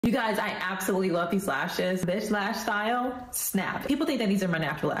You guys, I absolutely love these lashes. This lash style, snap. People think that these are my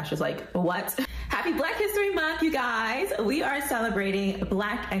natural lashes. Like, what? Happy Black History Month, you guys. We are celebrating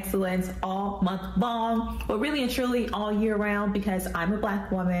Black excellence all month long, but really and truly all year round, because I'm a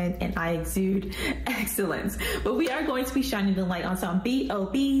Black woman and I exude excellence. But we are going to be shining the light on some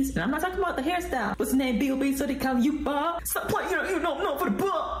BOBs, and I'm not talking about the hairstyle. What's the name? BOB, so they call you Bob. Stop playing, you don't know for the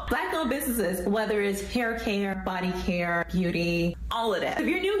book. Black-owned businesses, whether it's hair care, body care, beauty, all of that. If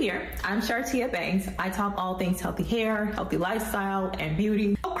you're new here, I'm Sharie Banks. I talk all things healthy hair, healthy lifestyle, and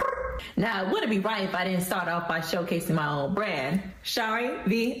beauty. Now, it wouldn't be right if I didn't start off by showcasing my own brand, Sharie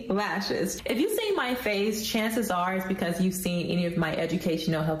B Lashes. If you've seen my face, chances are it's because you've seen any of my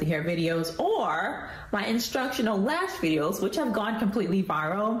educational healthy hair videos or my instructional lash videos, which have gone completely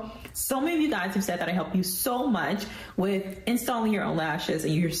viral. So many of you guys have said that I help you so much with installing your own lashes,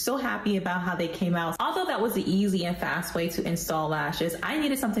 and you're so happy about how they came out. Although that was the easy and fast way to install lashes, I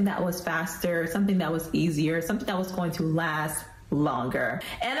needed something that was faster, something that was easier, something that was going to last longer.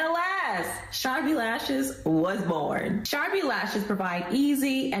 And alas, Sharie B Lashes was born. Sharie B Lashes provide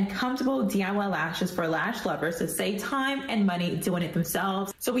easy and comfortable DIY lashes for lash lovers to save time and money doing it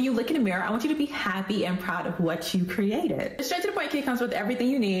themselves. So when you look in the mirror, I want you to be happy and proud of what you created. The Straight to the Point kit comes with everything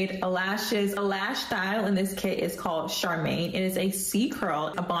you need. A lash style in this kit is called Charmaine. It is a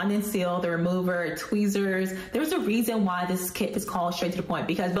C-curl, a bond and seal, the remover, tweezers. There's a reason why this kit is called Straight to the Point,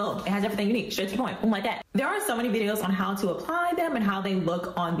 because boom, it has everything you need. Straight to the point, boom, like that. There are so many videos on how to apply them and how they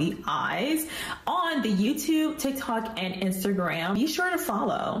look on the eyes on the YouTube, TikTok, and Instagram. Be sure to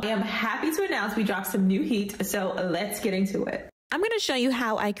follow. I am happy to announce we dropped some new heat, so let's get into it. I'm going to show you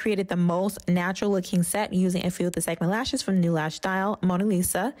how I created the most natural looking set using a few of the segment lashes from the new lash style,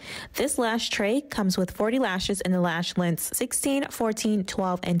 Monilisa. This lash tray comes with 40 lashes in the lash lengths 16, 14,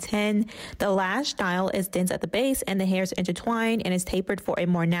 12, and 10. The lash style is dense at the base and the hairs intertwined and is tapered for a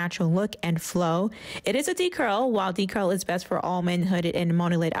more natural look and flow. It is a decurl. While decurl is best for almond, hooded, and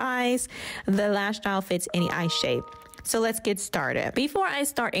monolid eyes, the lash style fits any eye shape. So let's get started. Before I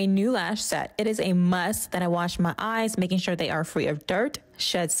start a new lash set, it is a must that I wash my eyes, making sure they are free of dirt,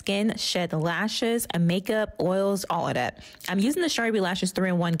 shed skin, shed lashes, and makeup, oils, all of that. I'm using the Sharie B Lashes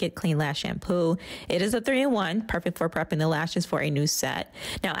 3-in-1 Get Clean Lash Shampoo. It is a 3-in-1, perfect for prepping the lashes for a new set.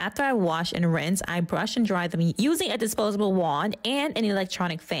 Now, after I wash and rinse, I brush and dry them using a disposable wand and an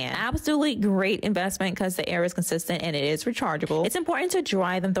electronic fan. Absolutely great investment because the air is consistent and it is rechargeable. It's important to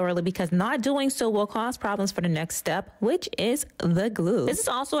dry them thoroughly because not doing so will cause problems for the next step, which is the glue. This is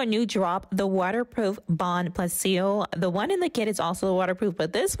also a new drop, the Waterproof Bond Plus Seal. The one in the kit is also waterproof,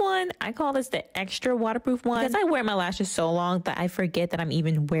 but this one, I call this the Xtra Waterproof one because I wear my lashes so long that I forget that I'm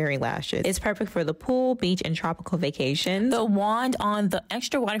even wearing lashes. It's perfect for the pool, beach, and tropical vacations. The wand on the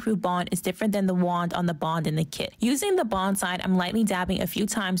Xtra Waterproof Bond is different than the wand on the bond in the kit. Using the bond side, I'm lightly dabbing a few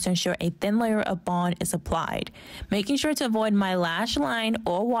times to ensure a thin layer of bond is applied. Making sure to avoid my lash line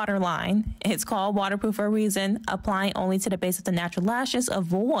or waterline. It's called waterproof for a reason. Applying only to the base of the natural lashes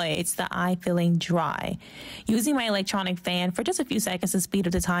avoids the eye feeling dry. Using my electronic fan for just a few seconds to speed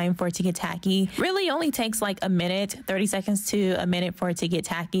up the time for it to get tacky. Really only takes like a minute, 30 seconds to a minute for it to get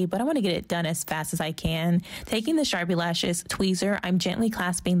tacky, but I want to get it done as fast as I can. Taking the Sharie B Lashes tweezer, I'm gently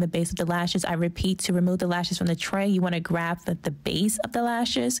clasping the base of the lashes. I repeat, to remove the lashes from the tray, you want to grab the base of the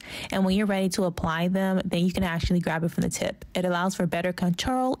lashes, and when you're ready to apply them, then you can actually grab it from the tip. It allows for better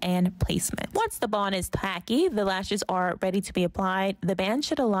control and placement. Once the bond is tacky, the lashes are ready to be applied. The band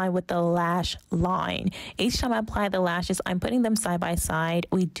should align with the lash line. Each time I apply the lashes, I'm putting them side by side.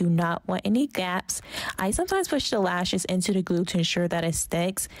 We do not want any gaps. I sometimes push the lashes into the glue to ensure that it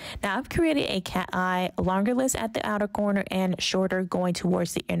sticks. Now I've created a cat eye, longerless at the outer corner and shorter going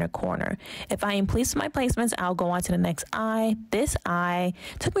towards the inner corner. If I am pleased with my placements, I'll go on to the next eye. This eye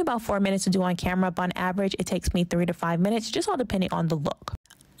took me about 4 minutes to do on camera, but on average, it takes me 3 to 5 minutes, just all depending on the look.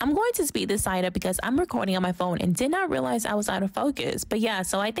 I'm going to speed this side up because I'm recording on my phone and did not realize I was out of focus. But yeah,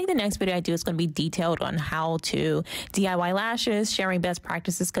 so I think the next video I do is going to be detailed on how to DIY lashes, sharing best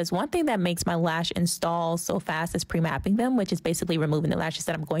practices, because one thing that makes my lash install so fast is pre-mapping them, which is basically removing the lashes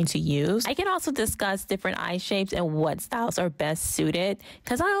that I'm going to use. I can also discuss different eye shapes and what styles are best suited,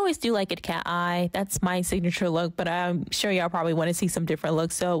 because I always do like a cat eye. That's my signature look, but I'm sure y'all probably want to see some different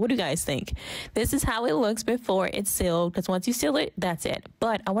looks. So what do you guys think? This is how it looks before it's sealed, because once you seal it, that's it.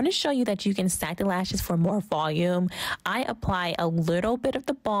 But I want to show you that you can stack the lashes for more volume. I apply a little bit of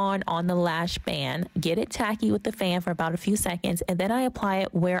the bond on the lash band, get it tacky with the fan for about a few seconds, and then I apply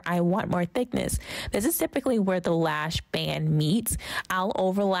it where I want more thickness. This is typically where the lash band meets. I'll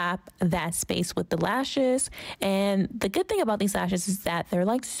overlap that space with the lashes, and the good thing about these lashes is that they're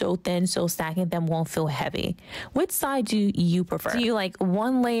like so thin, so stacking them won't feel heavy. Which side do you prefer? Do you like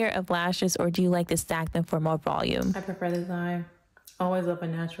one layer of lashes, or do you like to stack them for more volume? I prefer this eye. Always love a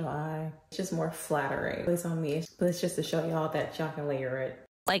natural eye. It's just more flattering. It's on me, but it's just to show y'all that y'all can layer it.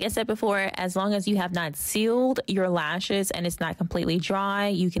 Like I said before, as long as you have not sealed your lashes and it's not completely dry,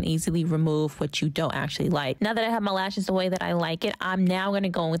 you can easily remove what you don't actually like. Now that I have my lashes the way that I like it, I'm now going to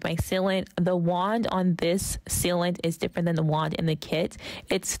go in with my sealant. The wand on this sealant is different than the wand in the kit.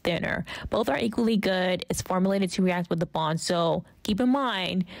 It's thinner. Both are equally good. It's formulated to react with the bond. So keep in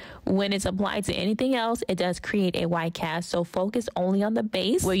mind, when it's applied to anything else, it does create a white cast. So focus only on the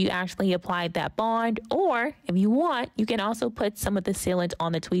base where you actually applied that bond. Or if you want, you can also put some of the sealant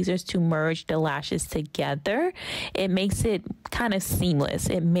on the tweezers to merge the lashes together. It makes it kind of seamless.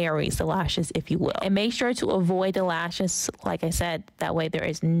 It marries the lashes, if you will. And make sure to avoid the lashes, like I said, that way there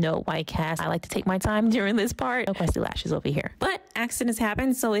is no white cast. I like to take my time during this part. No crusty lashes over here. But accidents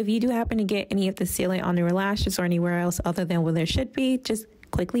happen, so if you do happen to get any of the sealant on your lashes or anywhere else other than where there should be, just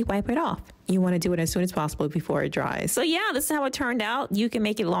quickly wipe it off. You want to do it as soon as possible before it dries. So yeah, this is how it turned out. You can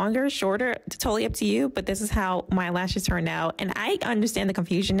make it longer, shorter, totally up to you, but this is how my lashes turned out. And I understand the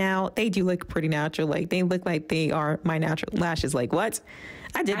confusion now. They do look pretty natural. Like, they look like they are my natural lashes. Like, what?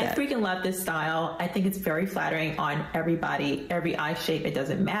 I did that. I freaking love this style. I think it's very flattering on everybody, every eye shape. It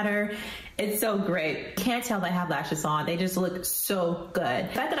doesn't matter. It's so great. Can't tell that I have lashes on. They just look so good.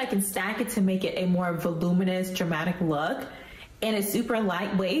 The fact that I can stack it to make it a more voluminous, dramatic look, and it's super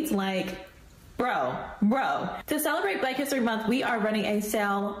lightweight, like, bro. To celebrate Black History Month, we are running a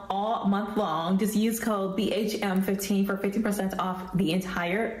sale all month long. Just use code BHM15 for 15% off the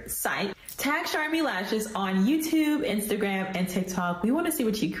entire site. Tag Sharie B Lashes on YouTube, Instagram, and TikTok. We want to see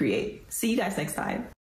what you create. See you guys next time.